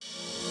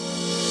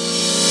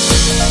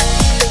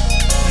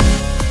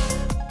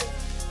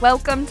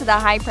Welcome to the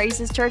High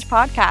Praises Church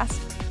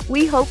podcast.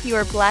 We hope you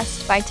are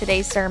blessed by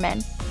today's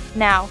sermon.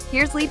 Now,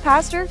 here's lead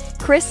pastor,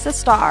 Chris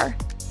Sustar.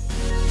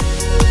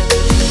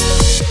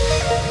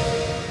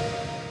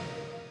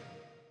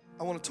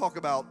 I want to talk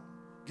about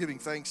giving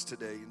thanks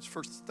today. In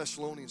 1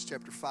 Thessalonians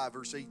chapter 5,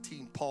 verse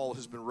 18, Paul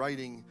has been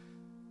writing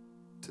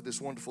to this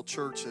wonderful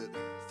church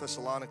at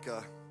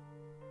Thessalonica,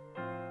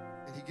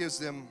 and he gives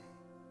them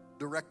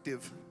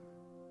directive.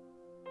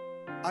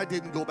 I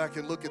didn't go back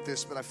and look at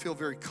this, but I feel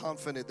very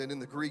confident that in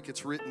the Greek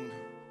it's written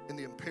in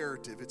the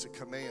imperative. It's a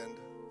command.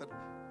 But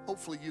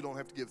hopefully you don't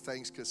have to give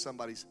thanks because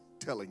somebody's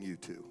telling you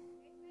to.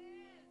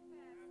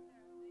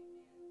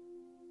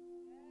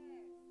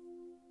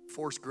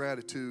 Forced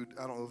gratitude,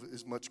 I don't know if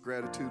it's much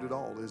gratitude at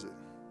all, is it?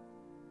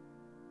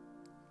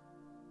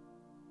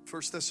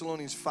 1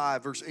 Thessalonians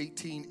 5, verse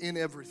 18, in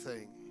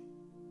everything,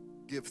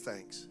 give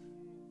thanks.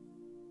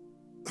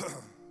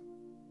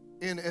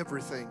 In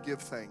everything,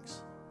 give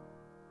thanks.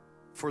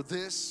 For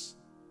this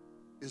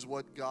is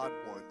what God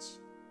wants.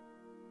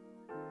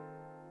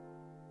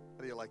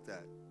 How do you like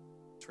that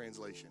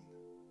translation?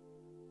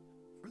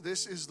 For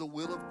this is the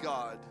will of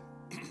God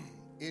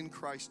in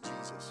Christ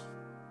Jesus.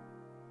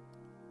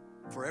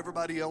 For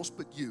everybody else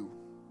but you.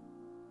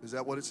 Is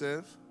that what it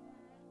says?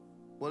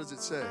 What does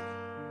it say?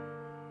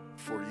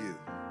 For you.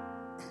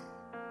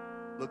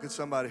 Look at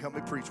somebody, help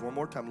me preach one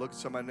more time. Look at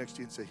somebody next to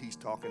you and say, he's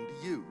talking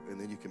to you.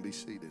 And then you can be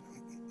seated.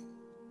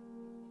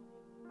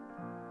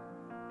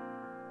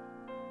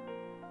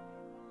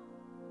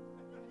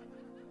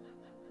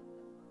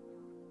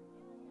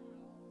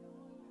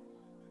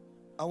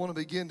 I want to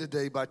begin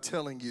today by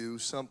telling you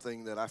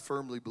something that I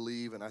firmly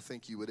believe, and I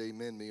think you would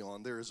amen me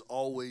on. There is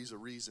always a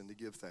reason to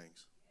give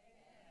thanks.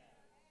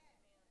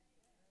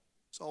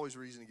 There's always a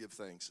reason to give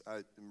thanks.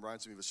 It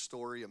reminds me of a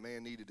story. A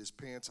man needed his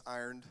pants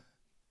ironed.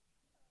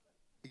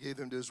 He gave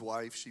them to his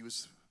wife. She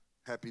was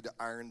happy to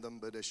iron them,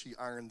 but as she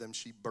ironed them,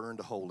 she burned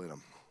a hole in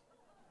them.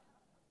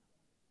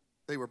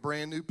 They were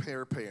brand new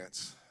pair of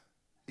pants.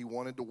 He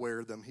wanted to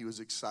wear them. He was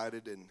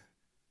excited, and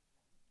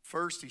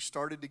first, he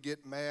started to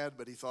get mad,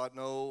 but he thought,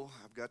 no,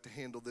 I've got to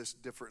handle this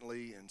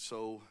differently. And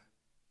so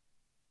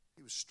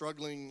he was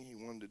struggling.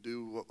 He wanted to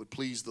do what would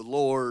please the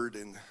Lord.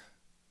 And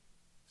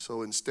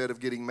so instead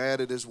of getting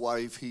mad at his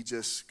wife, he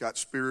just got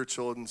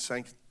spiritual and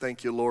sang,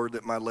 thank you, Lord,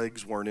 that my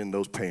legs weren't in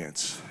those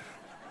pants.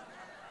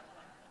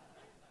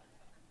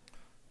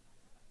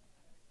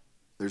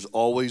 There's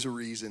always a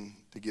reason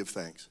to give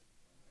thanks.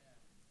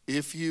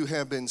 If you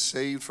have been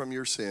saved from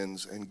your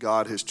sins and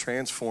God has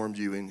transformed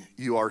you and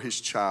you are his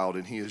child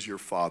and he is your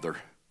father,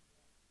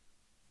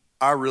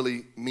 I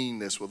really mean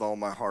this with all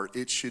my heart.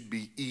 It should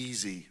be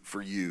easy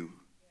for you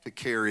to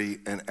carry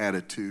an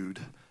attitude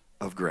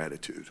of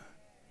gratitude.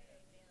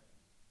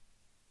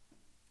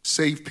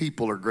 Saved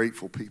people are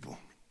grateful people.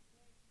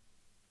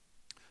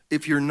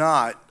 If you're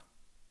not,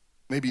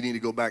 maybe you need to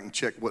go back and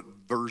check what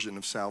version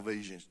of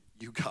salvation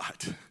you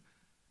got.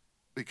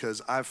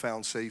 Because I've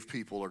found saved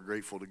people are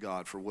grateful to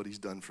God for what he's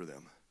done for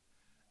them.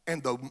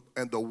 And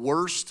the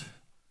worst,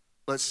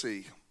 let's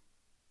see,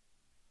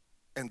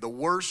 and the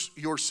worse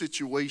your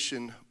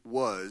situation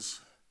was,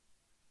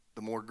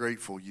 the more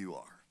grateful you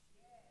are.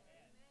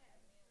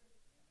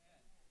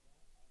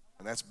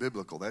 And that's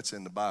biblical. That's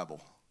in the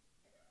Bible.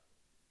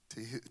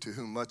 To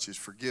whom much is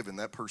forgiven,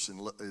 that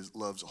person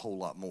loves a whole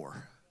lot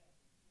more.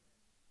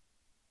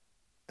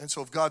 And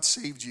so if God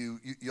saved you,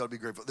 you ought to be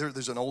grateful.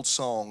 There's an old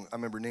song, I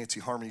remember Nancy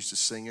Harmon used to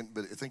sing it,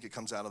 but I think it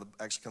comes out of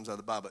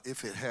the Bible.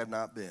 If it had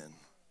not been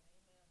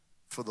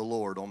for the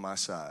Lord on my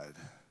side,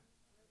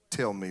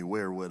 tell me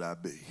where would I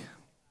be?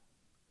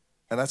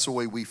 And that's the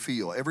way we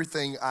feel.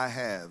 Everything I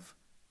have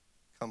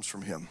comes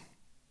from him.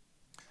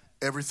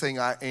 Everything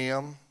I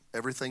am,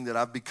 everything that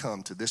I've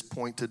become to this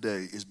point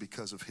today is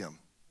because of him.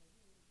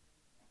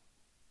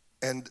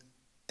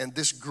 And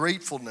this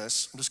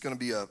gratefulness, I'm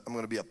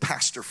going to be a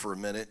pastor for a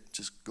minute,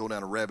 just go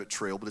down a rabbit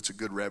trail, but it's a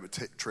good rabbit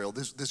trail.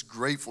 This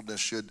gratefulness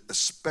should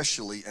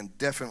especially and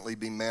definitely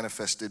be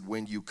manifested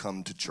when you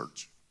come to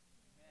church.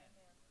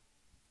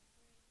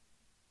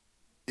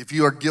 If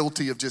you are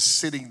guilty of just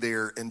sitting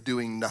there and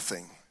doing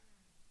nothing,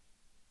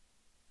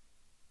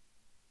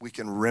 we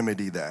can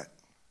remedy that.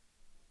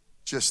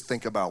 Just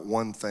think about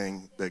one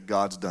thing that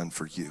God's done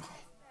for you.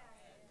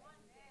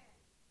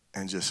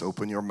 And just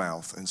open your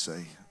mouth and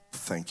say,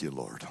 thank you,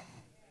 Lord.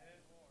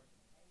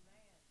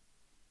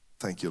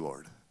 Thank you,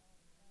 Lord.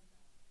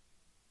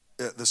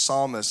 The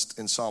psalmist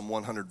in Psalm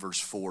 100, verse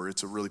 4,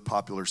 it's a really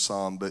popular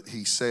psalm, but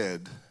he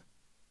said,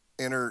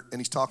 enter, and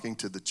he's talking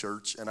to the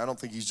church, and I don't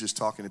think he's just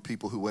talking to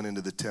people who went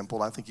into the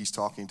temple. I think he's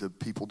talking to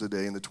people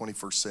today in the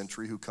 21st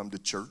century who come to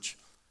church.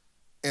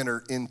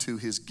 Enter into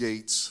his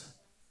gates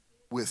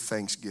with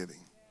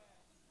thanksgiving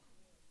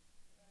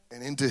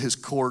and into his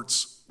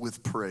courts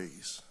with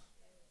praise.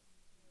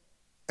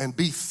 And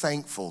be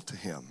thankful to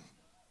him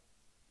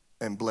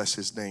and bless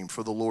his name.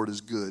 For the Lord is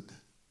good,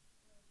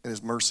 and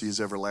his mercy is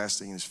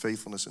everlasting, and his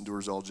faithfulness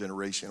endures all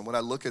generation. And when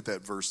I look at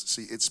that verse,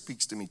 see, it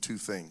speaks to me two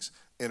things.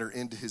 Enter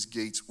into his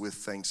gates with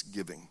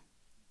thanksgiving.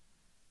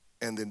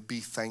 And then be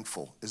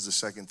thankful is the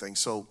second thing.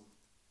 So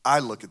I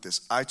look at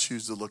this, I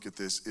choose to look at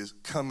this, is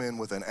come in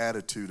with an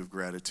attitude of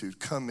gratitude.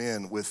 Come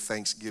in with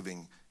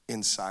thanksgiving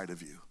inside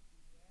of you.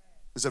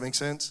 Does that make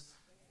sense?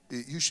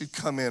 You should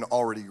come in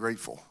already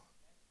grateful.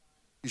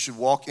 You should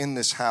walk in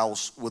this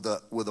house with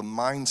a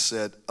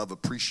mindset of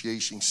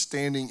appreciation,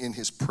 standing in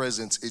his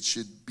presence. It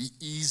should be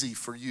easy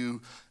for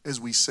you as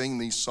we sing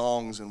these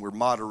songs and we're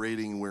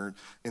moderating, we're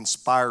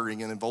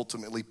inspiring, and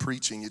ultimately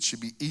preaching. It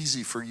should be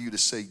easy for you to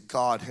say,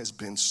 God has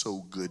been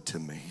so good to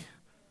me.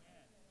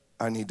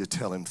 I need to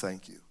tell him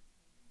thank you.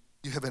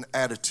 You have an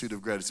attitude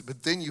of gratitude,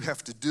 but then you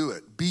have to do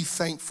it. Be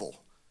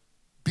thankful.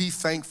 Be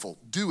thankful.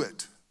 Do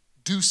it.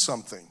 Do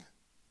something.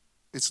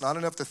 It's not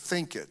enough to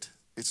think it.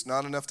 It's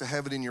not enough to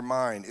have it in your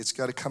mind. It's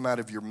got to come out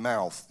of your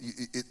mouth.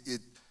 You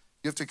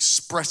have to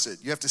express it.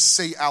 You have to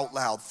say out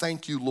loud,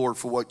 thank you, Lord,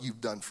 for what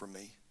you've done for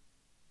me.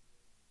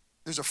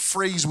 There's a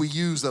phrase we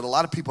use that a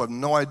lot of people have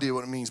no idea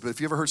what it means, but if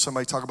you ever heard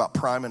somebody talk about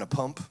priming a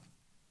pump,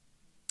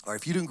 or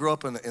if you didn't grow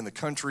up in the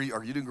country,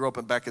 or you didn't grow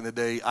up back in the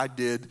day, I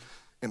did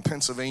in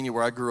Pennsylvania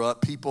where I grew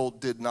up, people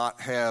did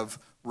not have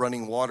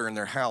running water in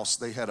their house.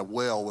 They had a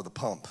well with a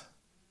pump.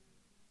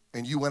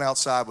 And you went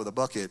outside with a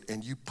bucket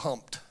and you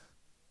pumped.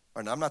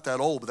 And I'm not that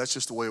old, but that's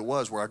just the way it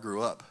was where I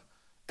grew up.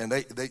 And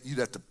you'd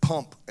have to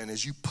pump, and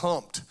as you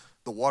pumped,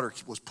 the water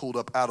was pulled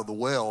up out of the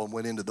well and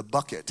went into the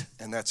bucket,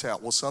 and that's how.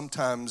 Well,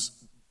 sometimes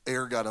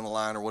air got in the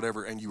line or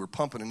whatever, and you were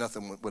pumping and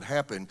nothing would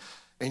happen,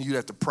 and you'd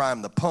have to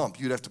prime the pump.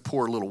 You'd have to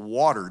pour a little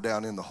water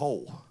down in the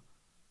hole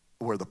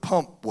where the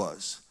pump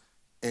was,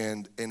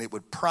 and it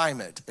would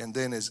prime it, and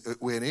then as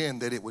it went in,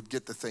 then it would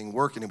get the thing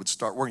working. It would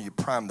start working. You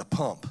prime the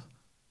pump.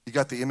 You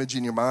got the image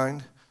in your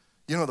mind?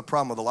 You know the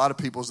problem with a lot of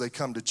people is they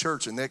come to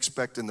church and they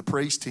expect in the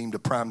praise team to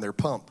prime their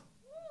pump.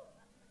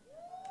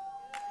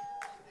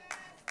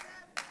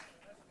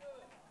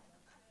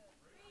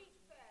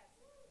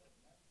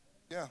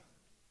 Yeah.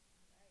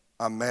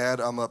 I'm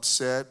mad, I'm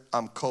upset,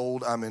 I'm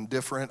cold, I'm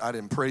indifferent, I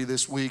didn't pray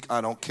this week, I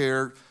don't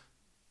care.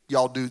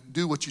 Y'all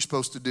do what you're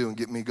supposed to do and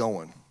get me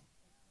going.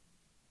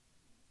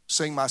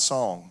 Sing my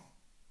song.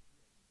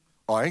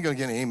 Oh, I ain't going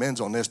to get any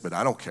amens on this, but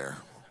I don't care.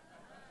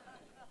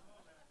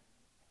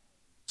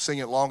 Sing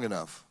it long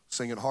enough.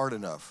 Sing it hard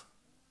enough.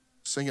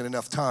 Sing it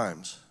enough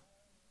times.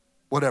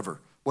 Whatever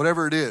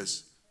it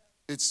is.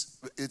 It's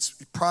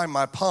prime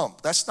my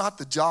pump. That's not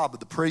the job of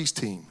the praise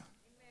team.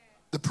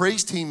 The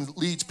praise team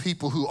leads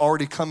people who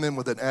already come in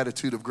with an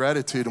attitude of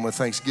gratitude and with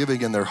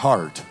thanksgiving in their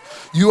heart.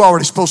 You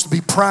already supposed to be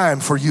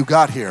primed for you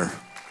got here.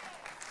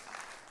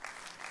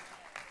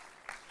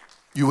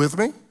 You with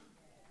me?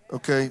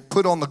 Okay.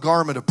 Put on the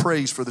garment of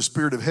praise for the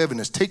spirit of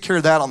heaviness. Take care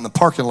of that on the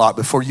parking lot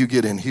before you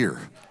get in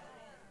here.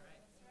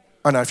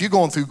 Now, if you're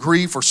going through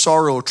grief or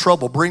sorrow or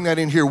trouble, bring that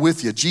in here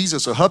with you.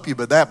 Jesus will help you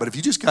with that. But if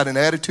you just got an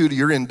attitude, or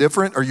you're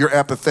indifferent, or you're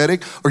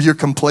apathetic, or you're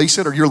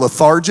complacent, or you're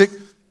lethargic,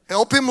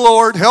 help him,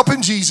 Lord. Help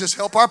him, Jesus.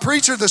 Help our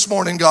preacher this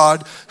morning,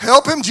 God.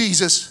 Help him,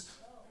 Jesus.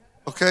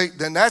 Okay,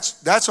 then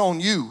that's on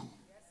you.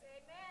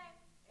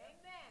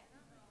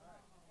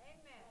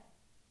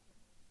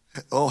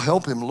 Oh,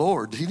 help him,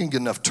 Lord. He didn't get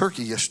enough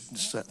turkey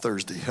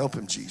Thursday. Help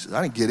him, Jesus.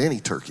 I didn't get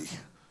any turkey.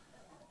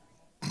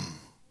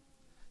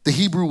 The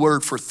Hebrew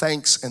word for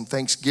thanks and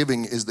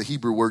thanksgiving is the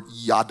Hebrew word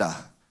yada.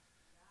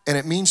 And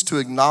it means to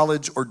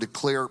acknowledge or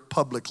declare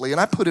publicly.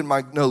 And I put in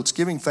my notes,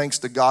 giving thanks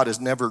to God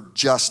is never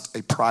just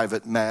a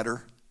private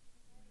matter.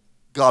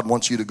 God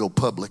wants you to go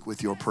public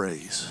with your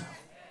praise.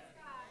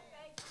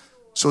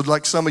 So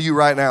like some of you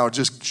right now are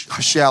just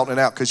shouting it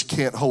out because you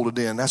can't hold it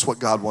in. That's what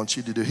God wants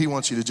you to do. He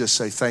wants you to just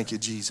say, thank you,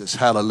 Jesus.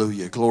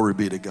 Hallelujah. Glory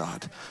be to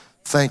God.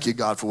 Thank you,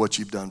 God, for what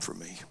you've done for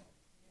me.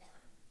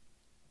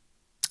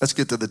 Let's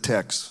get to the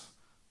text.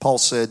 Paul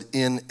said,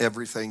 in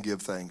everything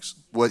give thanks.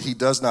 What he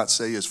does not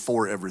say is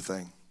for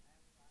everything.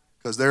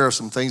 Because there are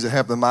some things that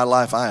happen in my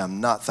life I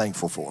am not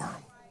thankful for.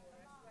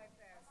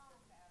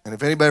 And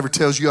if anybody ever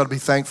tells you you ought to be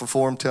thankful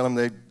for them, tell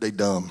them they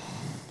dumb.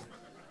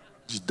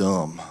 Just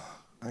dumb.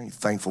 I ain't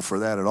thankful for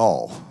that at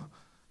all.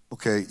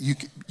 Okay,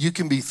 you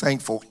can be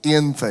thankful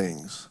in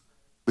things,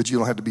 but you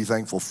don't have to be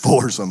thankful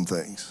for some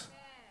things.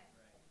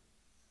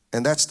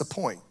 And that's the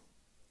point.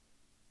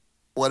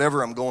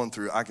 Whatever I'm going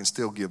through, I can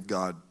still give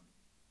God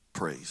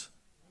praise.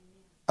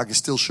 I can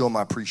still show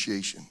my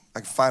appreciation. I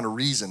can find a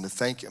reason to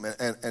thank him.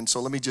 And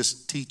so let me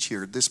just teach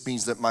here. This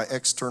means that my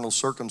external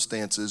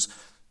circumstances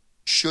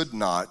should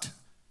not,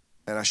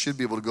 and I should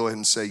be able to go ahead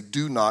and say,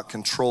 do not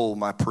control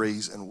my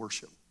praise and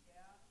worship.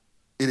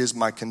 It is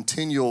my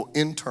continual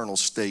internal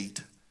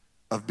state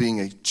of being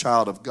a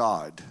child of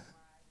God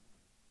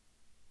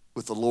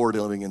with the Lord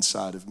living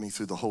inside of me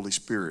through the Holy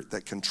Spirit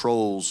that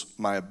controls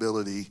my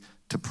ability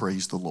to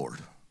praise the Lord.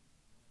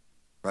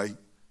 Right?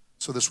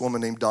 So this woman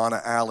named Donna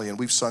Alley, and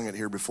we've sung it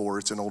here before,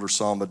 it's an older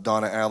song, but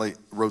Donna Alley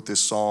wrote this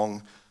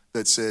song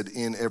that said,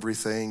 in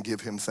everything,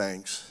 give him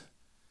thanks.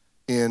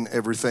 In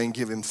everything,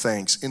 give him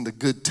thanks. In the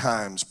good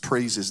times,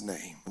 praise his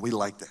name. We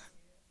like that.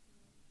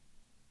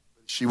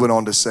 She went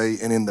on to say,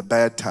 and in the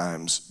bad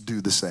times,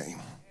 do the same.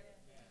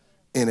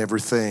 In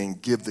everything,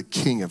 give the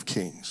King of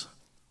Kings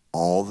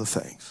all the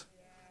thanks.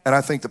 And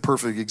I think the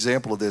perfect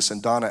example of this,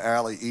 and Donna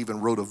Alley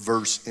even wrote a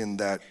verse in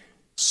that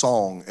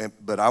song,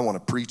 but I want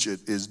to preach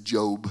it, is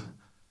Job.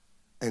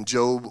 And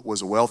Job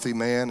was a wealthy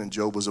man, and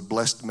Job was a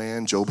blessed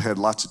man. Job had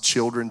lots of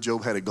children.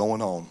 Job had it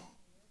going on.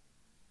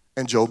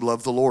 And Job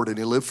loved the Lord, and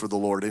he lived for the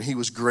Lord, and he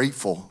was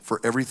grateful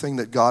for everything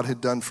that God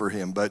had done for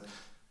him. But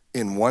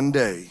in one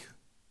day,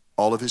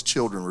 all of his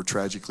children were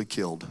tragically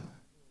killed.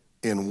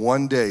 In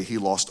one day, he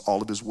lost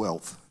all of his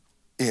wealth.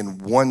 In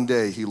one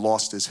day, he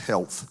lost his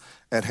health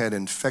and had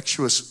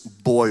infectious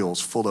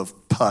boils full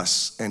of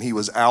pus. And he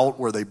was out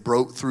where they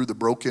broke through the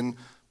broken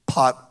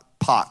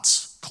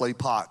pots, clay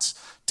pots,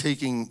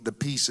 taking the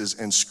pieces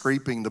and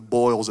scraping the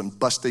boils and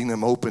busting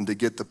them open to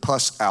get the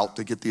pus out,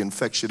 to get the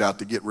infection out,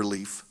 to get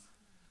relief.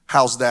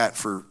 How's that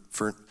for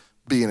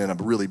being in a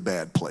really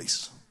bad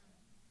place?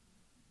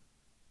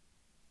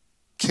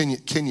 Can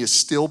you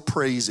still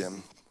praise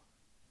him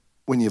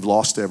when you've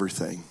lost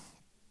everything?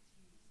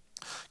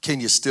 Can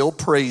you still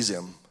praise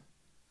him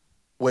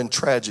when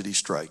tragedy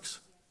strikes?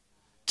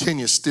 Can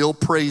you still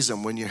praise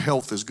him when your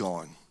health is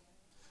gone?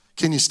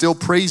 Can you still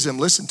praise him,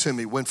 listen to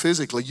me, when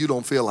physically you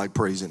don't feel like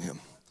praising him?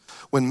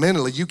 When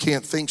mentally you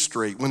can't think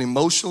straight? When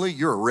emotionally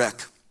you're a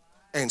wreck?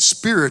 And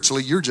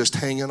spiritually you're just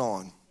hanging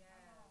on?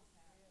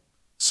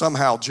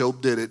 Somehow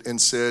Job did it and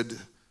said,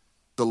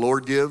 the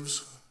Lord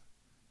gives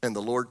and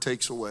the Lord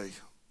takes away.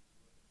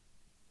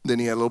 Then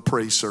he had a little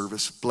praise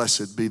service.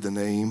 Blessed be the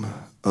name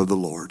of the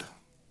Lord.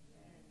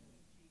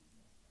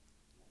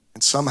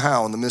 And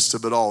somehow in the midst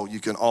of it all, you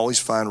can always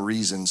find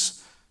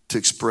reasons to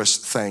express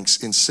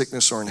thanks in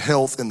sickness or in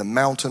health, in the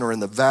mountain or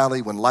in the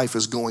valley, when life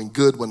is going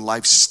good, when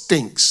life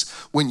stinks,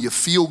 when you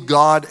feel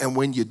God and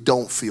when you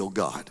don't feel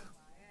God.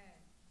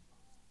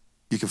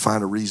 You can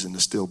find a reason to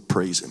still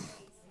praise him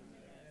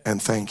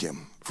and thank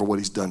him for what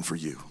he's done for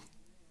you.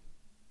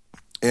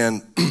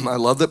 And I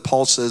love that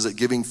Paul says that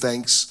giving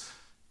thanks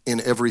in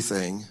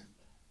everything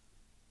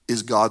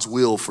is God's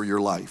will for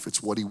your life.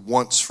 It's what he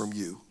wants from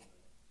you.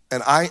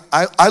 And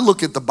I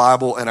look at the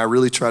Bible and I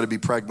really try to be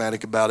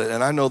pragmatic about it.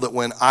 And I know that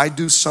when I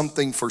do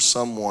something for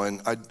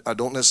someone, I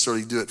don't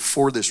necessarily do it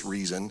for this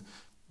reason,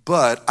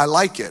 but I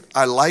like it.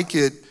 I like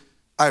it.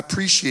 I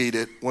appreciate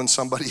it when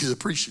somebody is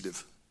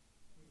appreciative.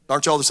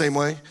 Aren't y'all the same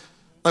way?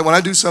 Like when I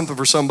do something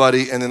for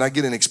somebody and then I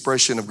get an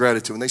expression of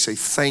gratitude and they say,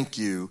 thank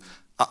you.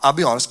 I'll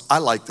be honest, I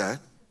like that.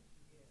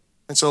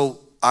 And so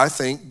I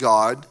think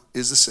God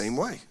is the same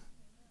way.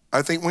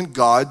 I think when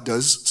God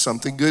does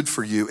something good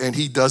for you, and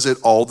he does it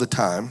all the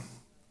time,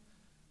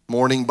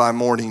 morning by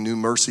morning, new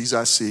mercies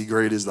I see,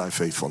 great is thy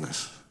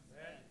faithfulness.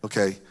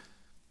 Okay,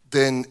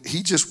 then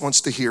he just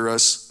wants to hear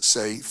us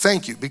say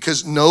thank you.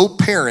 Because no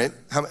parent,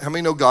 how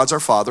many know God's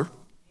our Father?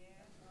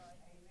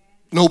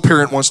 No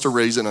parent wants to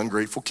raise an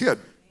ungrateful kid.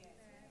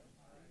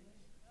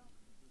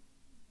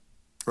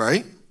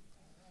 Right?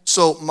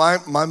 So my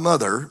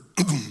mother,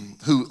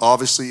 who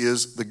obviously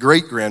is the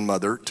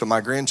great-grandmother to my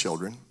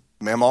grandchildren,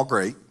 Mamaw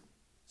Great,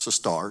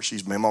 Sustar,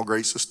 she's Mamaw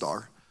Great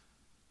Sustar,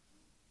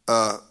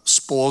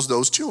 spoils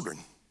those children.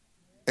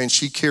 And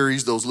she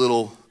carries those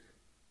little,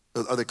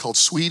 are they called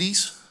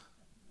sweeties?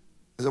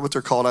 Is that what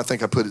they're called? I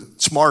think I put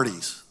it,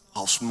 Smarties.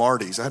 Oh,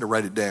 Smarties. I had to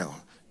write it down.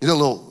 You know,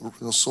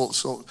 little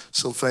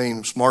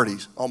cellophane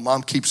Smarties. Oh,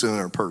 Mom keeps them in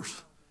her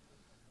purse.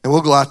 And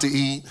we'll go out to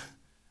eat,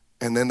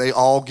 and then they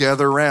all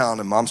gather around,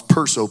 and Mom's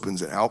purse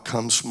opens, and out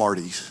comes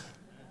Smarties.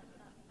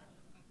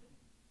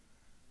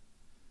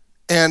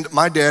 And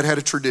my dad had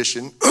a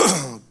tradition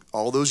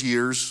all those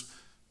years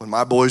when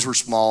my boys were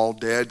small.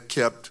 Dad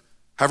kept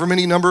however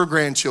many number of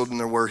grandchildren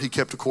there were, he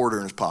kept a quarter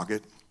in his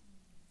pocket.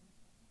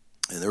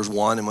 And there was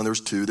one, and when there was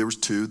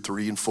 2,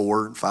 3, and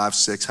 4, and 5,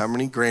 6, how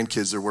many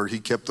grandkids there were, he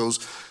kept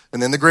those.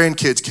 And then the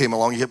grandkids came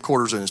along, he kept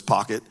quarters in his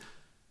pocket.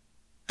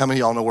 How many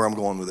of y'all know where I'm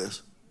going with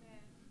this?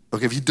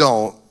 Okay, if you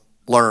don't,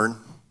 learn.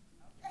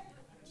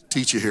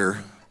 Teach you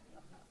here.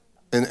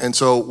 And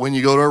so when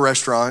you go to a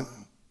restaurant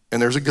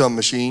and there's a gum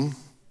machine,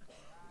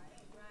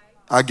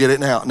 I get it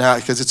now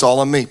because it's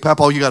all on me.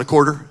 Papa, you got a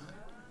quarter?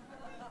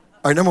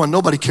 All right, number one,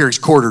 nobody carries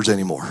quarters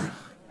anymore,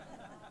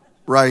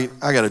 right?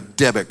 I got a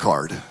debit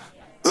card.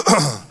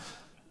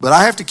 But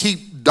I have to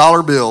keep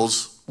dollar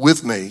bills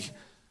with me,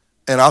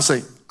 and I'll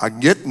say, I can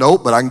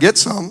get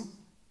some.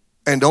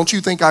 And don't you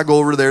think I go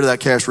over there to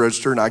that cash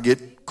register and I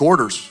get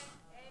quarters,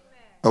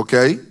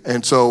 okay?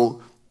 And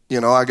so,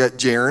 I got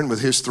Jaron with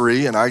his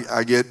 3, and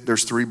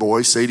there's 3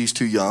 boys. Sadie's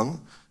too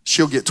young.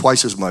 She'll get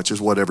twice as much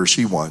as whatever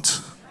she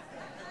wants,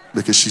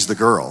 because she's the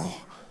girl.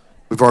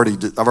 I've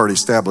already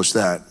established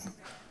that.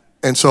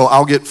 And so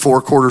I'll get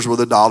 4 quarters with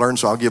 $1, and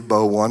so I'll give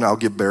Bo 1, I'll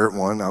give Barrett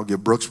 1, I'll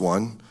give Brooks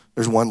 1.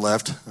 There's 1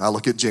 left. I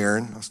look at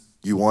Jaron,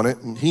 you want it?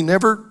 And he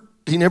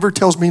never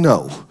tells me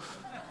no.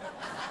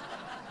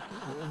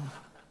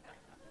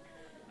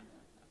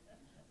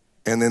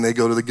 And then they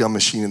go to the gum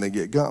machine and they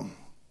get gum.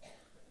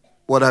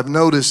 What I've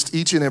noticed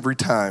each and every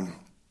time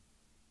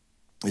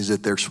is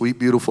that their sweet,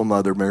 beautiful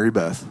mother, Mary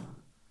Beth,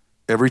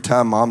 every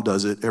time Mom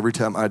does it, every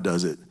time I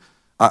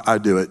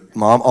do it,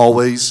 Mom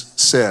always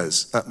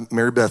says,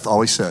 Mary Beth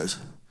always says,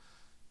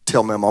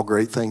 tell Mamaw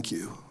Great thank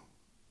you.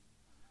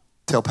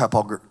 Tell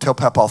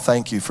Papa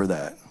thank you for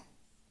that.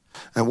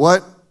 And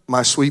what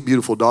my sweet,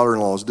 beautiful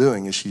daughter-in-law is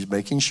doing is she's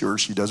making sure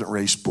she doesn't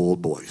raise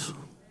spoiled boys.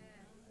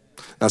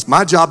 Now, it's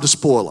my job to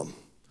spoil them.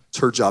 It's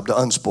her job to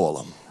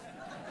unspoil them.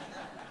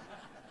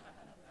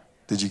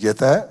 Did you get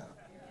that?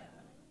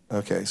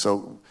 Okay,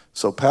 so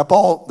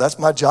Papa, that's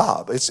my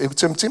job. It's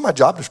in my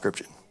job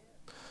description.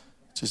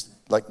 Just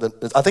like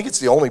I think it's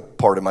the only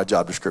part of my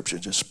job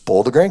description. Just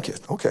spoil the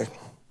grandkids. Okay.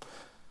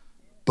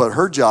 But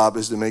her job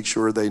is to make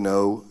sure they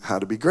know how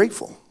to be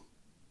grateful.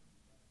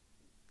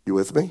 You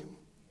with me?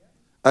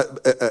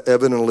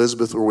 Evan and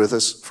Elizabeth were with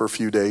us for a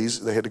few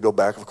days. They had to go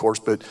back, of course,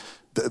 but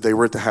they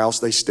were at the house.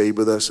 They stayed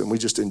with us, and we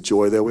just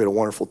enjoyed that. We had a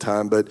wonderful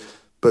time. But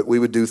we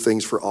would do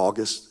things for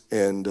August,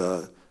 and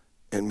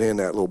man,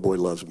 that little boy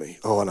loves me.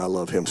 Oh, and I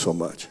love him so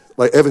much.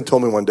 Like Evan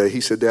told me one day, he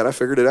said, Dad, I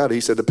figured it out.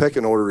 He said, the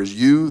pecking order is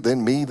you,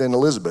 then me, then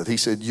Elizabeth. He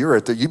said,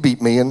 you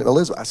beat me and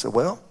Elizabeth. I said,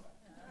 well,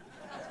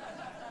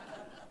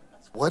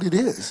 that's what it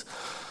is.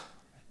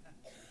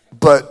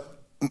 But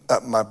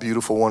my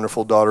beautiful,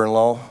 wonderful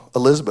daughter-in-law,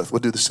 Elizabeth,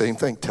 would do the same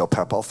thing. Tell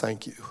Papa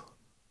thank you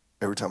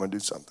every time I do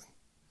something.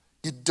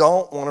 You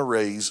don't want to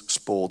raise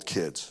spoiled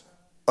kids,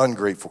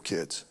 ungrateful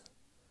kids.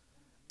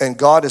 And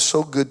God is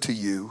so good to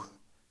you,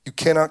 you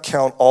cannot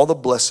count all the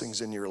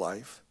blessings in your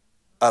life.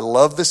 I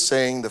love the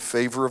saying, the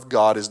favor of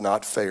God is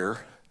not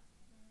fair,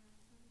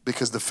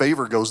 because the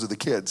favor goes to the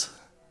kids,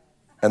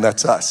 and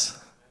that's us,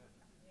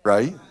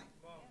 right?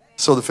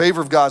 So the favor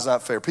of God is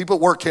not fair. People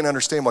at work can't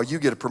understand why you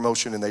get a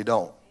promotion and they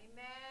don't.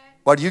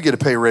 Why do you get a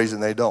pay raise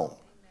and they don't?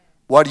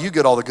 Why do you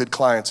get all the good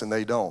clients and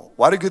they don't?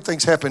 Why do good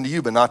things happen to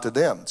you but not to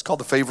them? It's called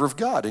the favor of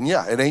God. And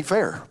yeah, it ain't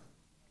fair.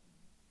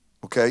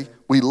 Okay?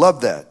 We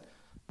love that.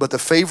 But the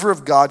favor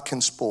of God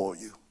can spoil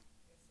you.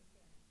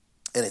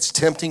 And it's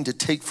tempting to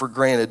take for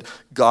granted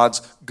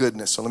God's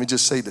goodness. So let me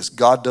just say this.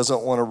 God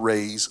doesn't want to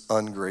raise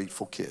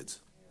ungrateful kids.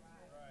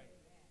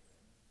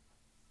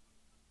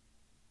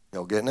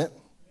 Y'all getting it?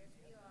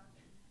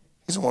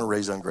 He doesn't want to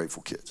raise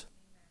ungrateful kids.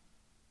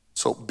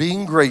 So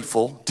being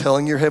grateful,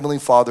 telling your Heavenly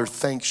Father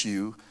thank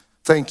you,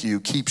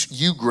 keeps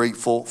you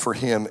grateful for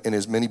Him and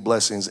His many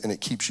blessings, and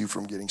it keeps you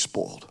from getting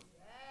spoiled.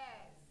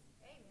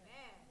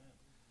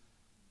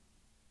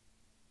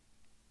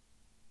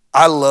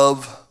 I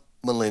love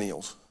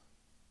millennials.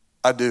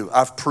 I do.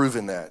 I've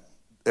proven that.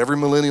 Every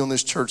millennial in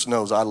this church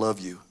knows I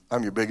love you.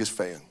 I'm your biggest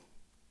fan.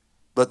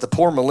 But the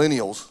poor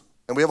millennials,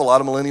 and we have a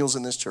lot of millennials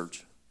in this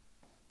church,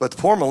 but the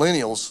poor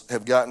millennials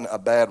have gotten a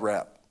bad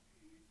rap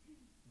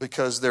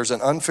because there's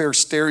an unfair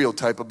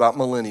stereotype about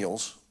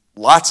millennials,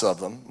 lots of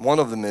them. One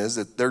of them is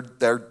that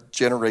their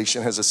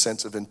generation has a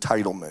sense of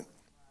entitlement.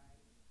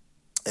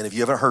 And if you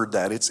haven't heard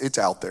that, it's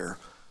out there.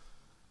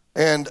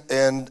 And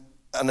an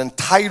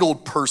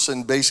entitled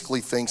person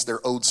basically thinks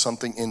they're owed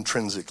something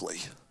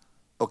intrinsically.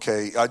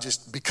 Okay,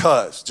 just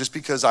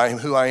because I am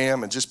who I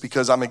am and just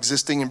because I'm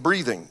existing and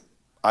breathing,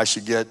 I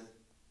should get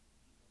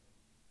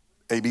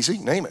ABC,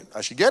 name it.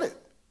 I should get it.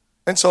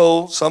 And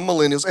so some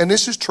millennials, and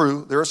this is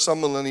true, there are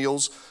some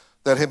millennials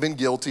that have been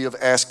guilty of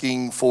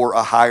asking for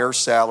a higher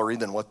salary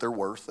than what they're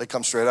worth. They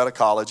come straight out of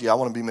college. Yeah, I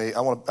want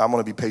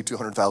to be paid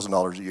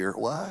 $200,000 a year.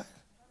 What?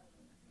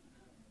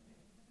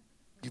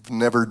 You've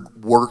never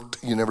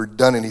worked, you've never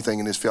done anything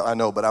in this field. I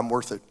know, but I'm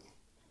worth it.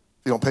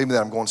 If you don't pay me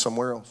that, I'm going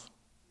somewhere else.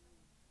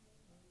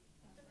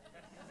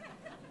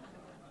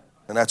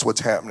 And that's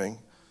what's happening.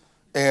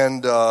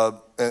 And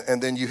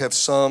then you have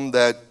some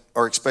that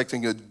are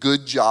expecting a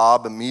good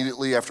job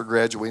immediately after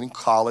graduating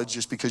college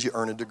just because you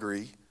earn a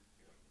degree.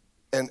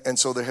 And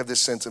so they have this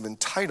sense of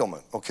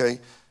entitlement, okay?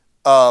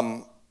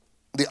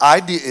 The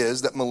idea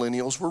is that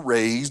millennials were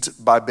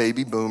raised by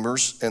baby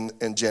boomers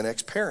and Gen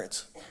X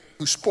parents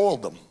who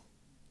spoiled them.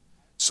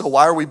 So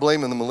why are we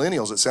blaming the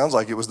millennials? It sounds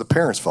like it was the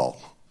parents' fault.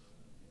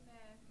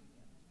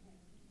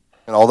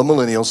 And all the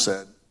millennials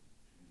said,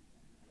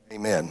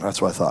 amen. That's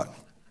what I thought.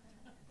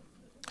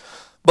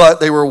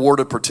 But they were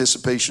awarded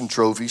participation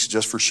trophies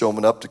just for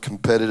showing up to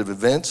competitive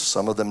events.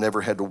 Some of them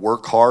never had to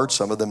work hard.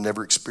 Some of them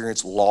never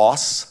experienced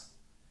loss.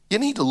 You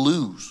need to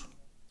lose.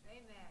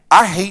 Amen.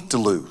 I hate to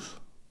lose.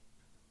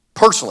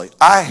 Personally,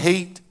 I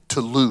hate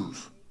to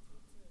lose.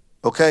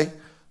 Okay?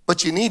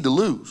 But you need to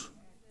lose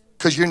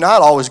because you're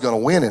not always going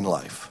to win in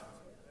life.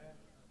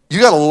 You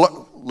got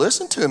to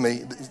listen to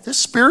me. Is this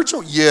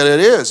spiritual? Yeah, it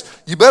is.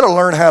 You better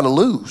learn how to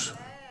lose.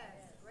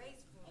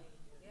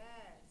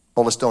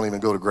 Well, let's don't even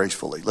go to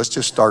gracefully. Let's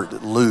just start to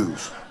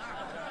lose.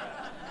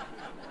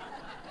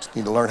 Just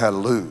need to learn how to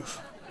lose.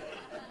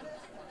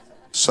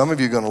 Some of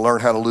you are going to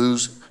learn how to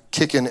lose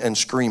kicking and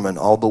screaming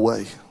all the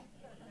way.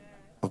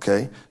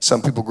 Okay?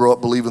 Some people grow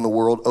up believing the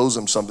world owes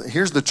them something.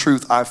 Here's the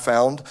truth I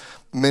found.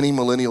 Many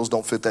millennials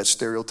don't fit that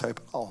stereotype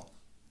at all.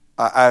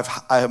 I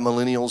have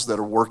millennials that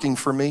are working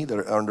for me, that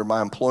are under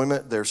my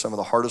employment. They're some of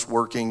the hardest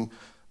working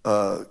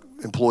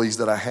employees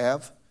that I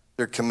have.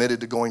 They're committed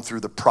to going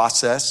through the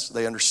process.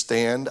 They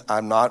understand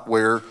I'm not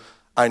where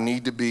I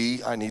need to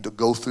be. I need to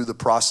go through the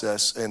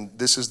process. And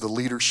this is the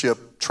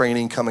leadership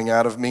training coming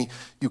out of me.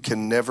 You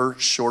can never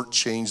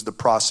shortchange the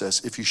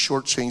process. If you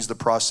shortchange the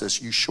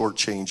process, you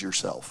shortchange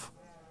yourself.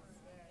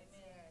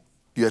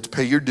 You have to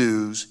pay your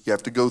dues. You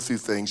have to go through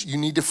things. You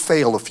need to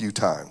fail a few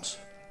times.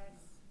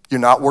 You're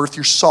not worth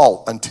your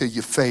salt until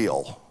you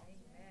fail.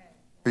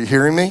 Are you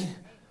hearing me?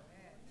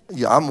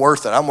 Yeah, I'm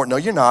worth it. No,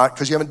 you're not,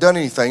 because you haven't done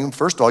anything.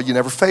 First of all, you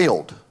never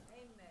failed.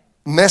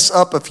 Mess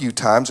up a few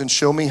times and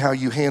show me how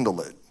you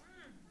handle it.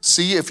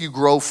 See if you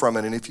grow from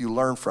it and if you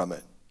learn from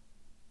it.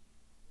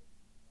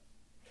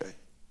 Okay.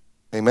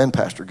 Amen,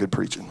 Pastor. Good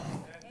preaching.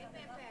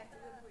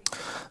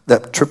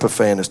 That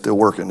tryptophan is still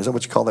working. Is that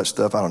what you call that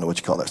stuff? I don't know what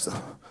you call that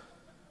stuff.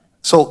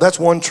 So that's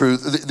one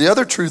truth. The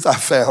other truth I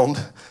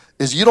found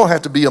is you don't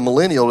have to be a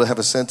millennial to have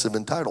a sense of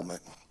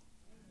entitlement.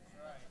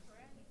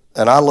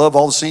 And I love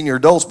all the senior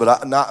adults,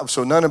 but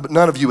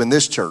none of you in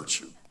this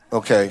church,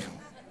 okay,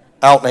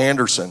 out in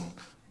Anderson.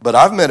 But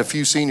I've met a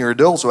few senior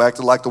adults who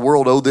acted like the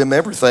world owed them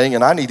everything,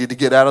 and I needed to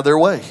get out of their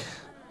way.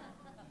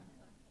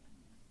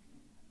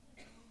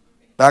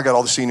 Now I got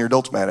all the senior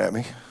adults mad at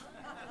me.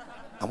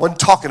 I wasn't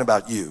talking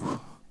about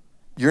you.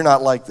 You're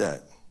not like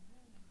that.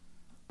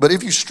 But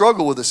if you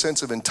struggle with a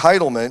sense of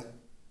entitlement,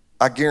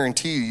 I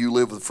guarantee you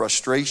live with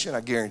frustration.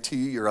 I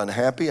guarantee you're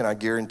unhappy. And I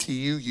guarantee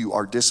you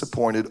are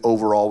disappointed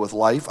overall with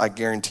life. I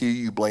guarantee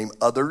you blame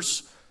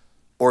others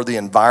or the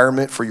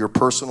environment for your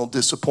personal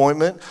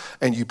disappointment.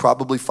 And you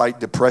probably fight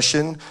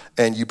depression.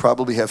 And you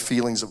probably have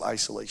feelings of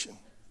isolation.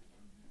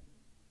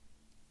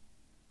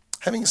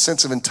 Having a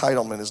sense of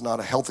entitlement is not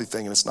a healthy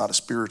thing, and it's not a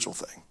spiritual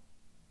thing.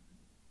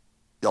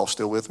 Y'all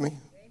still with me?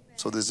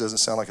 So this doesn't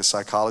sound like a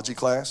psychology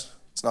class.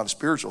 It's not a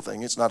spiritual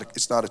thing. It's not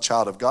a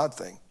child of God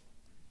thing.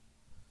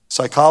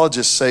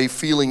 Psychologists say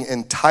feeling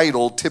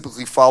entitled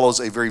typically follows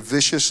a very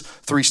vicious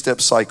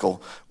 3-step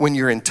cycle. When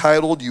you're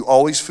entitled, you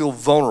always feel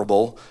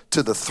vulnerable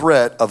to the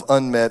threat of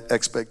unmet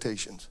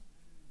expectations.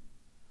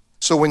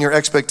 So when your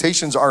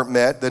expectations aren't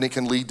met, then it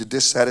can lead to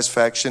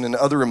dissatisfaction and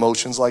other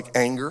emotions like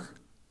anger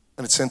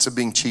and a sense of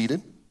being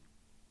cheated.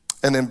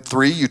 And then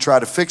 3, you try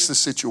to fix the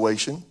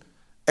situation,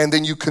 and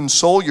then you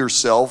console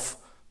yourself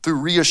through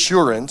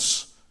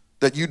reassurance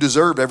that you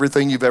deserve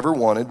everything you've ever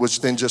wanted,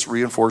 which then just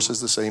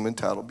reinforces the same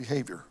entitled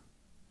behavior.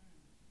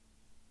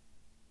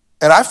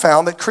 And I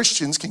found that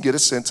Christians can get a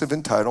sense of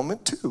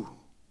entitlement too.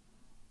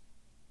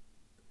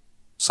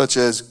 Such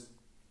as,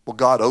 well,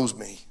 God owes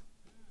me.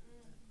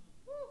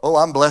 Oh,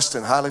 I'm blessed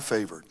and highly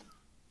favored.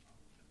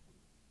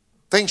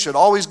 Things should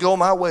always go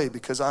my way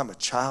because I'm a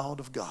child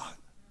of God.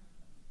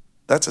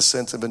 That's a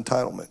sense of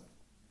entitlement.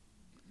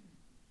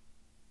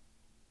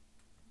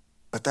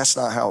 But that's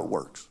not how it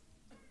works.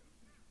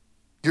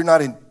 You're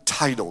not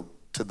entitled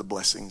to the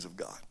blessings of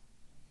God.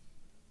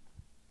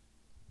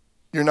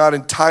 You're not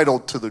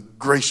entitled to the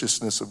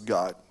graciousness of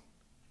God.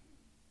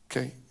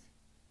 Okay?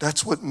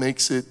 That's what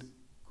makes it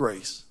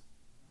grace.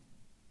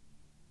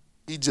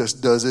 He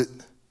just does it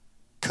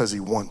because he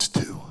wants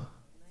to.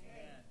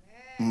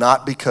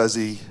 Not because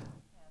he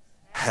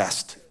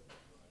has to.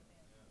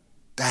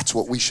 That's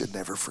what we should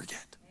never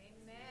forget.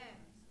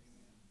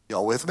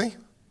 Y'all with me?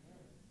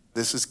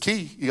 This is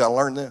key. You got to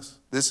learn this.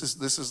 This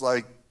is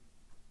like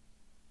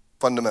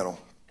fundamental.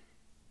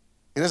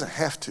 He doesn't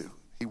have to.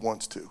 He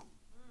wants to.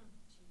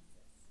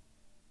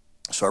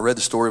 So I read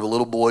the story of a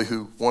little boy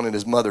who wanted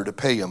his mother to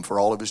pay him for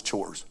all of his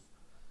chores.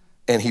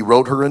 And he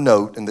wrote her a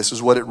note, and this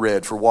is what it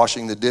read. For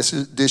washing the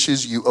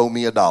dishes, you owe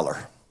me $1.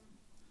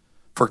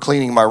 For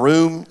cleaning my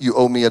room, you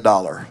owe me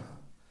 $1.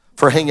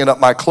 For hanging up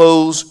my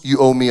clothes, you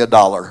owe me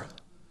 $1.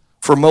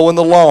 For mowing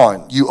the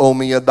lawn, you owe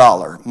me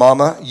 $1.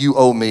 Mama, you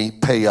owe me,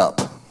 pay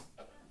up.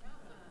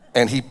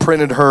 And he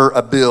printed her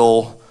a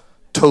bill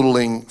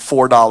totaling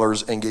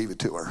 $4 and gave it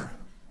to her.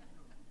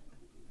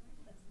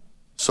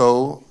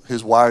 So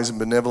his wise and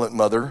benevolent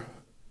mother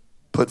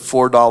put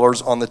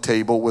 $4 on the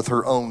table with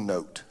her own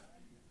note.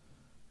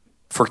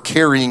 For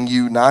carrying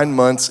you 9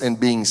 months and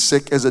being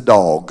sick as a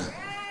dog,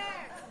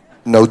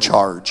 no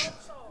charge.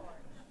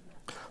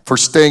 For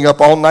staying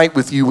up all night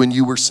with you when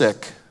you were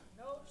sick,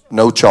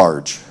 no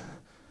charge.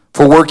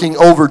 For working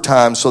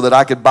overtime so that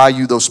I could buy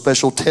you those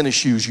special tennis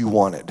shoes you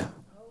wanted,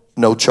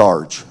 no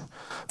charge.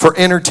 For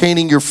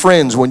entertaining your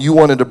friends when you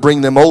wanted to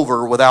bring them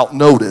over without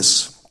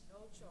notice,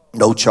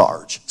 no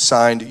charge.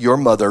 Signed, your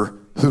mother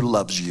who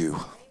loves you.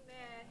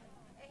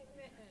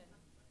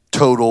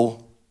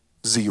 Total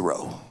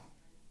 $0.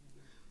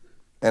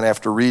 And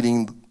after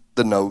reading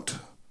the note,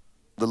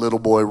 the little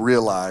boy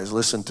realized,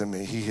 listen to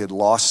me, he had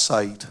lost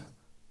sight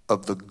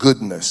of the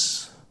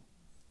goodness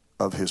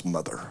of his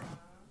mother.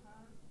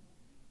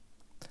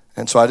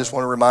 And so I just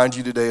want to remind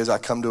you today as I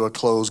come to a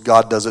close,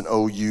 God doesn't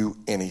owe you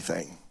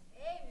anything.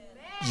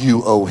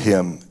 You owe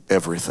him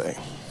everything.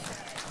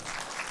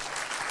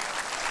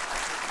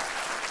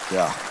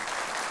 Yeah.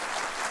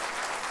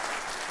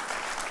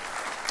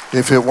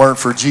 If it weren't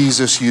for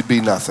Jesus, you'd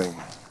be nothing.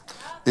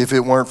 If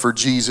it weren't for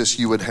Jesus,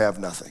 you would have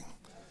nothing.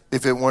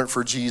 If it weren't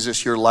for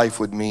Jesus, your life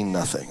would mean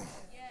nothing.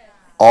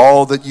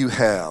 All that you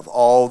have,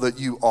 all that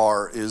you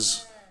are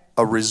is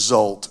a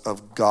result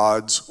of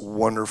God's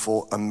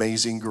wonderful,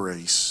 amazing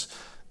grace.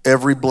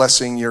 Every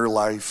blessing in your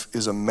life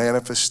is a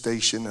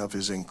manifestation of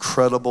his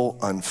incredible,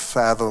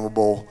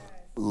 unfathomable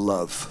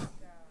love.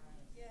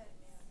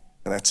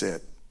 And that's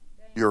it.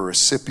 You're a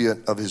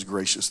recipient of his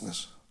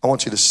graciousness. I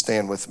want you to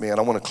stand with me, and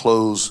I want to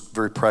close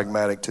very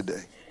pragmatic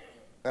today.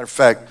 Matter of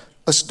fact,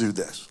 let's do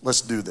this.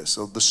 Let's do this.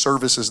 So the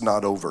service is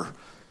not over.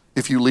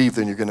 If you leave,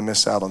 then you're going to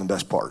miss out on the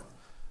best part.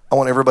 I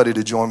want everybody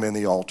to join me in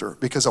the altar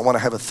because I want to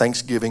have a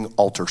Thanksgiving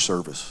altar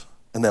service,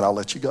 and then I'll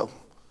let you go.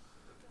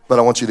 But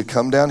I want you to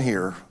come down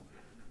here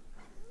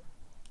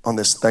on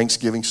this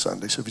Thanksgiving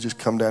Sunday. So if you just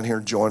come down here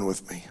and join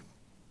with me.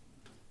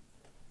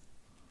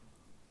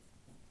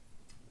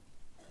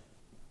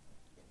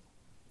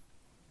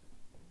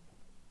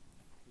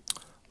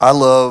 I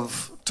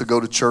love to go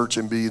to church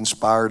and be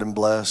inspired and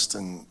blessed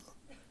and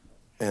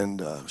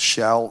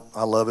shout.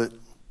 I love it.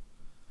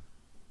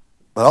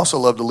 But I also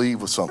love to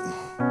leave with something.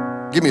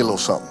 Give me a little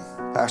something,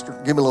 Pastor.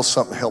 Give me a little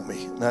something to help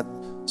me.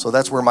 So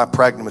that's where my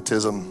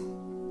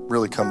pragmatism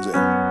really comes in.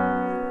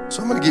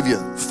 So I'm going to give you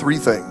 3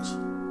 things.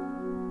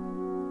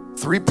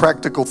 3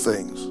 practical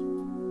things.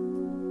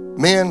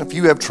 Men, if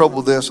you have trouble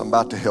with this, I'm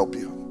about to help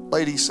you.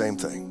 Ladies, same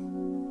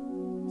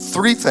thing.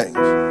 3 things.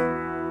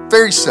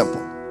 Very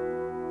simple.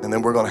 And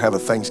then we're going to have a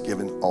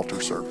Thanksgiving altar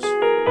service.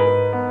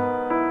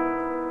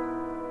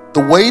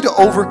 The way to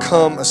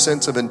overcome a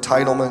sense of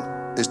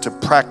entitlement is to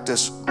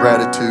practice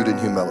gratitude and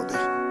humility.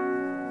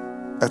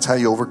 That's how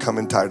you overcome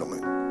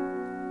entitlement.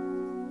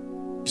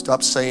 You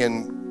stop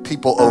saying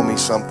people owe me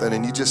something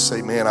and you just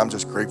say, man, I'm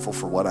just grateful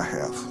for what I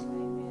have.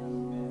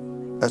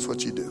 That's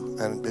what you do.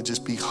 And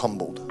just be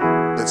humbled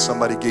that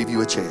somebody gave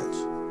you a chance.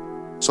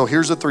 So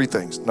here's the 3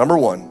 things. Number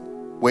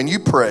 1, when you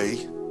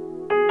pray,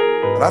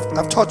 and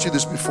I've taught you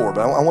this before,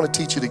 but I want to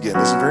teach it again.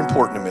 This is very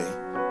important to me.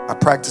 I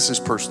practice this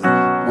personally.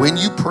 When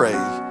you pray,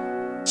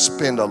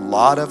 spend a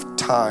lot of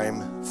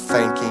time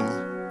thanking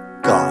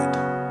God.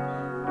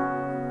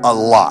 A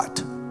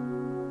lot.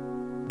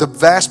 The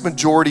vast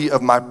majority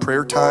of my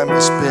prayer time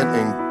is spent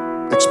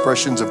in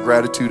expressions of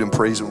gratitude and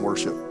praise and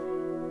worship.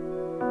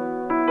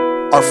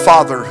 Our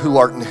Father who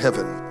art in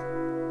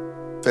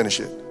heaven. Finish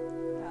it.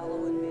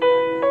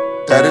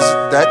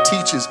 That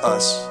teaches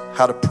us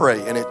how to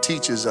pray, and it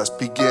teaches us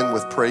begin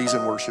with praise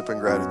and worship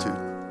and gratitude.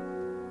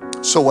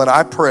 So when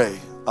I pray,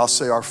 I'll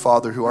say, our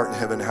Father who art in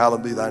heaven,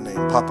 hallowed be thy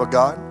name. Papa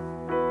God,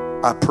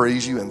 I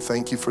praise you and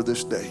thank you for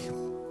this day.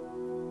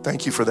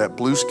 Thank you for that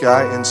blue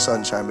sky and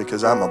sunshine,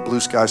 because I'm a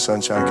blue sky,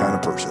 sunshine kind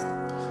of person.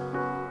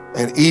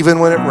 And even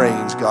when it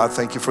rains, God,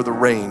 thank you for the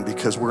rain,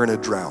 because we're in a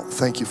drought.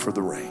 Thank you for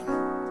the rain.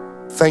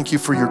 Thank you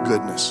for your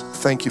goodness.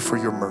 Thank you for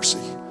your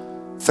mercy.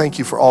 Thank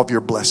you for all of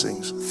your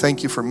blessings.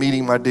 Thank you for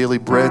meeting my daily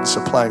bread,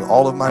 supplying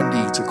all of my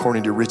needs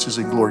according to riches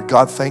and glory.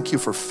 God, thank you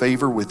for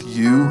favor with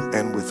you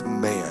and with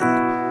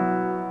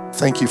man.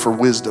 Thank you for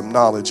wisdom,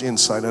 knowledge,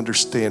 insight,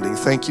 understanding.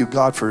 Thank you,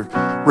 God, for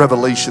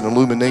revelation,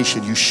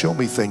 illumination. You show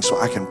me things so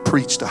I can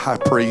preach to high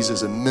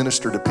praises and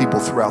minister to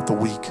people throughout the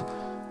week.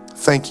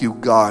 Thank you,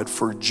 God,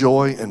 for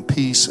joy and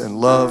peace and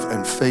love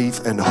and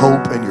faith and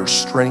hope and your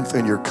strength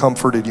and your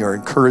comfort and your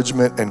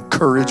encouragement and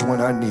courage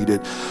when I need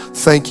it.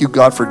 Thank you,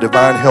 God, for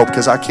divine help,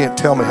 because I can't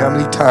tell me how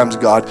many times,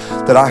 God,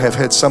 that I have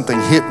had something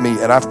hit me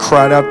and I've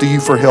cried out to you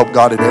for help,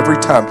 God, and every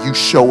time you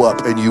show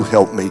up and you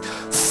help me.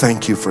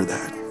 Thank you for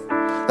that.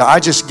 Now,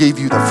 I just gave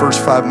you the first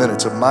 5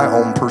 minutes of my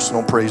own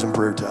personal praise and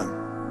prayer time.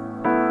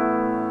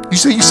 You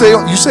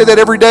say that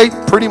every day?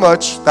 Pretty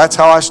much. That's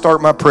how I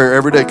start my prayer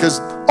every day, because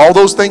all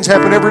those things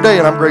happen every day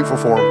and I'm grateful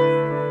for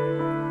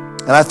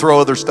them. And I throw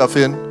other stuff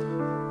in,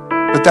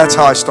 but that's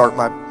how I start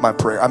my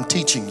prayer. I'm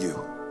teaching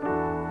you.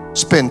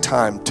 Spend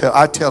time.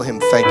 I tell him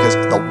thank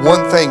you. The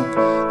one thing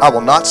I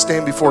will not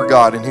stand before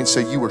God and he'd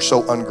say, you were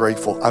so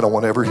ungrateful. I don't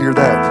want to ever hear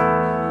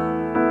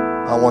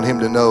that. I want him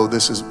to know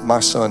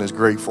my son is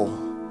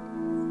grateful.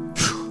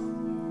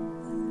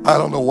 I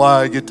don't know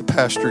why I get to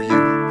pastor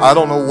you. I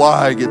don't know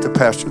why I get to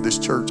pastor this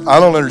church. I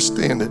don't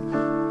understand it.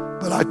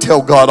 But I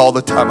tell God all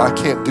the time, I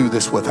can't do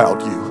this without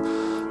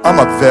you. I'm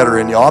a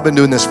veteran, y'all. I've been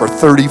doing this for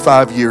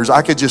 35 years.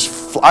 I could just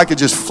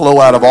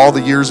flow out of all the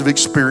years of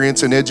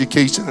experience and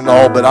education and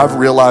all, but I've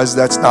realized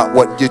that's not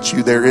what gets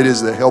you there. It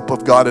is the help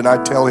of God, and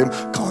I tell him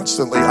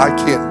constantly, I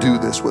can't do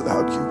this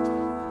without you.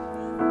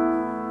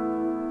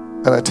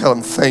 And I tell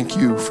him, thank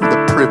you for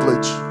the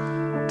privilege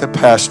to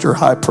pastor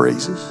high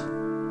praises.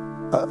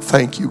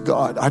 Thank you,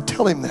 God. I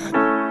tell him that.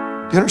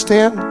 Do you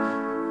understand?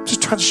 I'm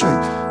just trying to show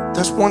you.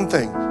 That's one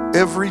thing.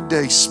 Every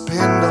day,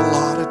 spend a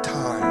lot of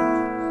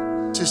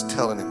time just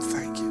telling him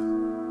thank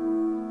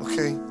you.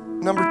 Okay?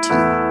 Number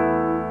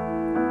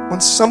 2,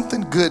 when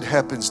something good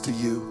happens to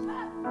you,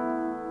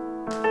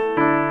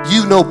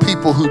 you know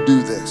people who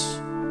do this.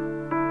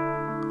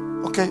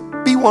 Okay?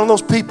 Be one of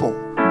those people.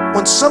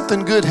 When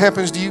something good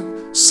happens to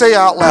you, say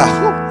out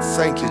loud,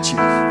 thank you, Jesus.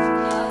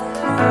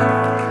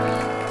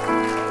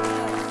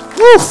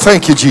 Woo,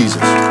 thank you,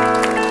 Jesus.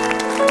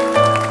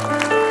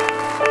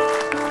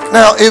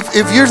 Now,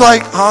 if you're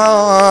like,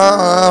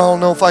 I don't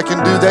know if I can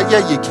do that.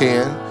 Yeah, you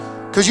can.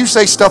 Because you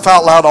say stuff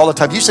out loud all the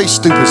time. You say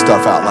stupid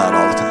stuff out loud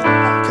all the time.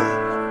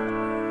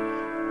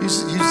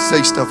 Okay. You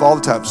say stuff all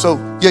the time. So,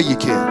 yeah, you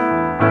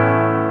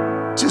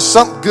can. Just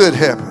something good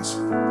happens.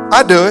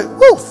 I do it.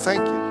 Woo,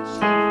 thank you.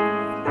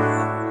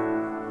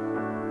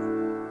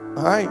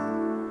 All right.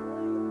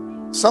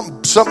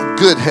 Something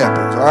good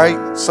happens, all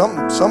right?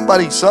 Something,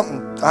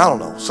 I don't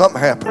know, something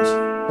happens.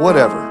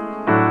 Whatever.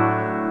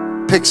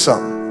 Pick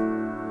something.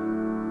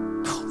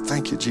 Oh,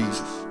 thank you,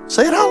 Jesus.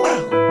 Say it out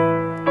loud.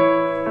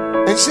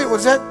 And you say,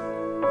 was that?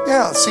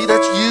 Yeah, see,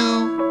 that's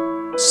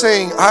you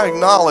saying, I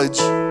acknowledge.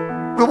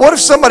 But what if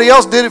somebody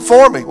else did it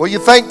for me? Well, you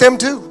thank them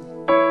too.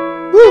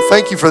 Woo,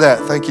 thank you for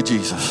that. Thank you,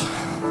 Jesus.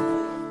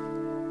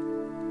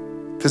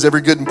 Because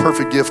every good and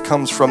perfect gift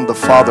comes from the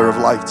Father of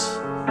lights,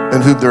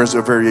 in whom there is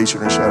a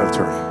variation or shadow of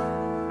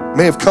turning.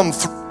 May have come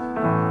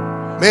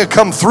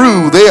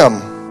through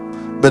them,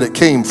 but it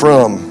came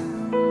from.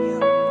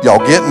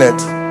 Y'all getting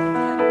it?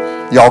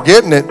 Y'all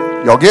getting it?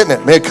 Y'all getting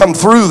it? May have come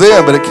through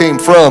them, but it came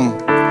from.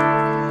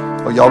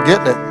 Oh, y'all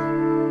getting it?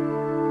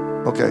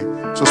 Okay.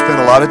 So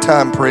spend a lot of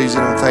time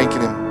praising Him,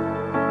 thanking Him.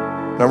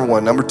 Number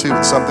one. Number two,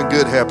 when something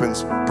good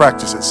happens,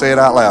 practice it. Say it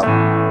out loud.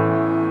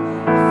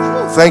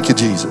 Thank you,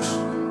 Jesus.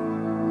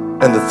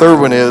 And the third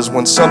one is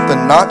when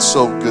something not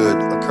so good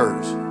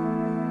occurs,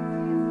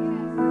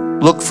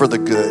 look for the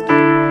good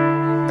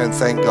and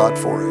thank God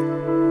for it.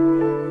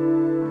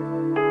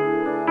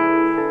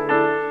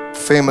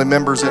 Family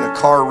members in a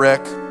car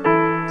wreck,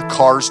 the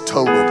car's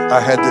totaled. I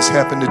had this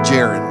happen to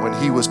Jaron when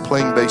he was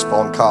playing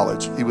baseball in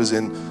college. He was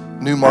in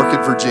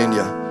Newmarket,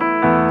 Virginia.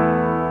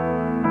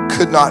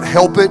 Could not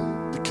help it.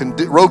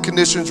 The road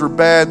conditions were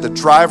bad. The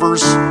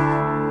drivers, he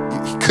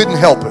couldn't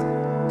help it.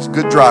 He's a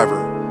good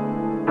driver.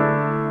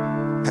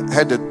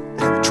 Had to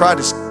try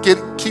to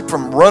keep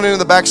from running in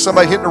the back of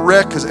somebody, hitting a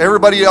wreck, because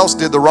everybody else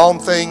did the wrong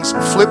things.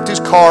 Flipped his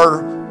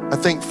car, I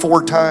think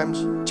 4 times.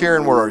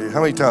 Jaron, where are you?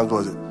 How many times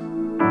was it?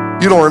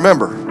 You don't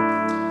remember.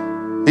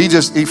 He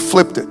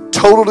flipped it,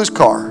 totaled his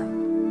car.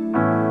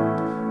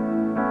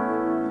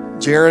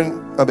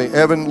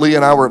 Evan, Lee,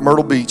 and I were at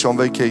Myrtle Beach on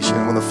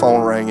vacation when the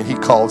phone rang, and he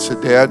called and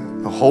said, Dad,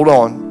 hold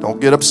on,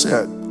 don't get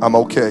upset. I'm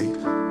okay.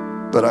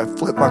 But I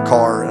flipped my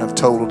car and I've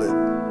totaled it.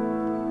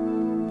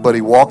 But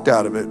he walked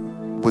out of it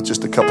with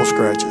just a couple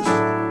scratches.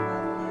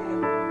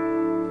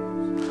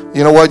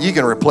 You know what? You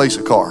can replace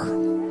a car.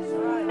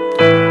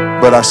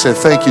 But I said,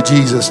 thank you,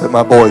 Jesus, that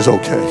my boy's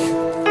okay.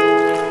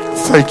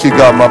 Thank you,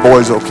 God, my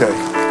boy's okay.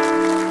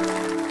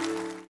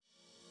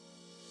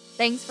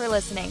 Thanks for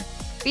listening.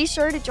 Be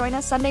sure to join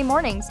us Sunday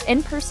mornings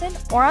in person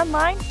or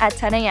online at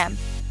 10 a.m.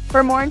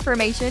 For more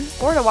information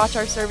or to watch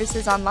our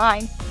services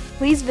online,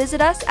 please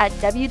visit us at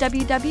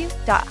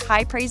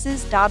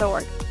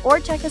www.highpraises.org or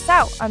check us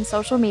out on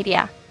social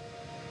media.